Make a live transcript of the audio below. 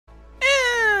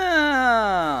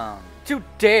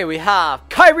Today we have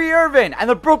Kyrie Irving and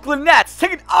the Brooklyn Nets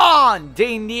taking on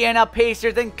the Indiana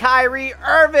Pacers, and Kyrie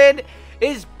Irving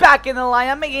is back in the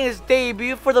lineup, making his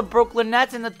debut for the Brooklyn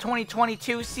Nets in the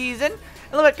 2022 season.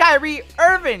 And look at Kyrie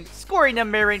Irving scoring a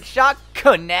mid-range shot,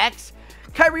 connects.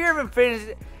 Kyrie Irving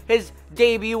finished his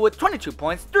debut with 22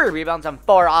 points, 3 rebounds, and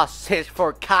 4 assists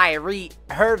for Kyrie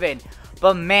Irving.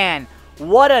 But man,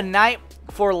 what a night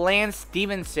for Lance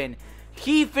Stevenson.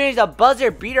 He finished a buzzer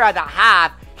beater at the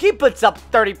half. He puts up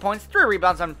 30 points, 3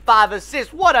 rebounds, and 5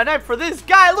 assists. What a night for this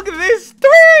guy. Look at this 3.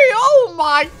 Oh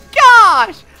my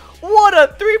gosh. What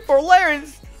a 3 for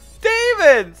Lance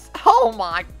Stevens. Oh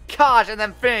my gosh. And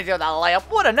then finishing with a layup.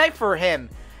 What a night for him.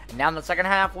 And now in the second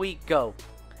half we go.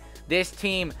 This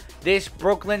team, this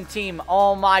Brooklyn team,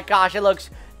 oh my gosh, it looks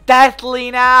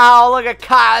deathly now. Look at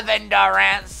Kevin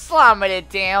Durant slamming it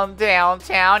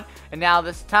downtown. And now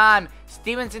this time,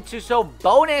 Stevenson to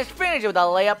bonus finish with a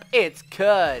layup. It's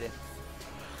good.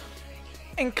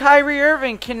 And Kyrie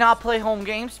Irving cannot play home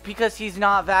games because he's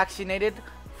not vaccinated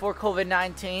for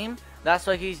COVID-19. That's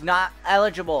why he's not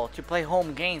eligible to play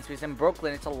home games, because in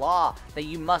Brooklyn it's a law that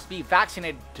you must be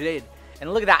vaccinated.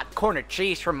 And look at that corner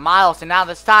chase from Miles. And now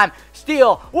this time,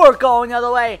 steal. We're going the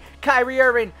other way. Kyrie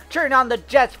Irving turn on the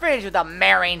Jets. Finish with a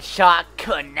mid-range shot.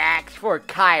 Connects for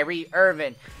Kyrie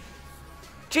Irving.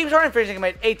 James Harden finishing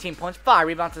with 18 points, 5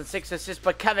 rebounds, and 6 assists.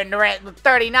 But Kevin Durant with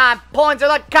 39 points.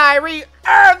 And look, Kyrie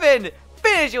Irving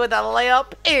finishing with a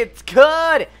layup. It's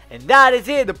good. And that is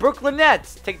it. The Brooklyn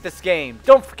Nets take this game.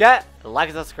 Don't forget to like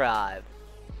and subscribe.